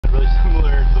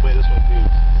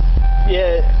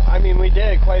mean, we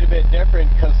did it quite a bit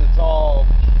different because it's all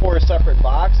 4 separate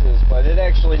boxes, but it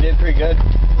actually did pretty good.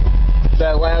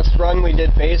 That last run we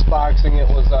did base boxing, it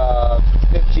was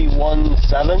 51.7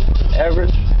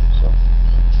 average, so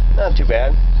not too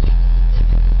bad.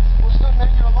 What's that,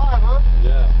 man? You're alive, huh?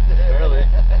 Yeah, barely.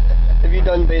 Have you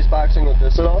done base boxing with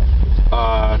this at all?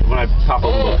 When I pop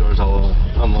open the doors, I'll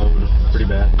unload pretty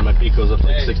bad. My peak goes up to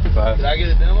like 65. Did I get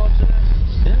a demo today?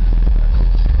 Yeah.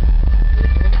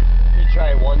 You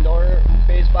try 1-door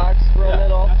base box run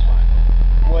at all? That's fine.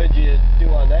 What did you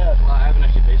do on that? Well, I haven't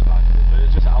actually base boxed it, but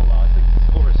it's just outlaw. I think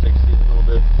it's over 60 a little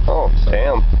bit. Oh, so,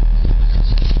 damn.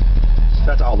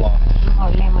 That's outlaw.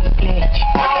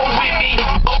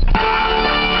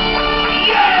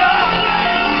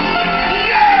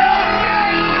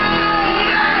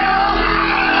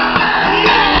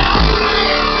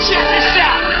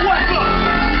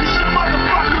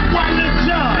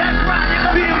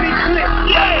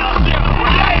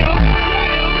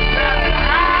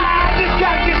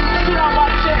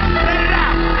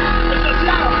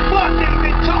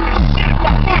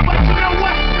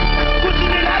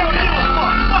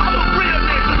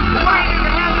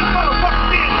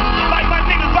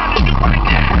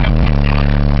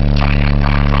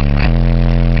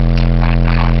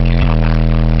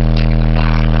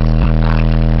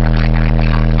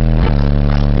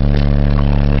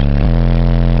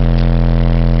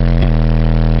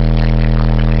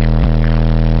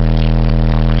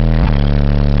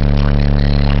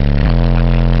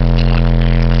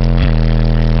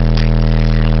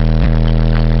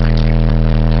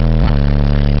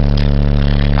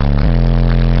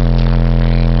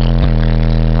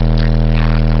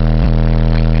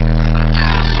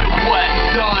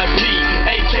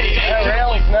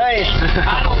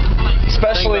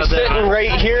 Especially sitting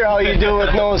right here, how you do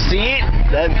with no seat,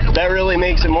 that really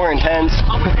makes it more intense.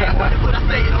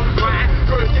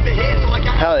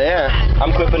 Hell yeah.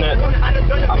 I'm clipping it.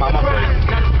 I'm up like,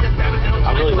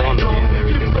 I'm really low on the game and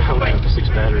everything, but I only have 6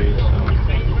 batteries.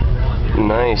 So.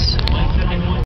 Nice.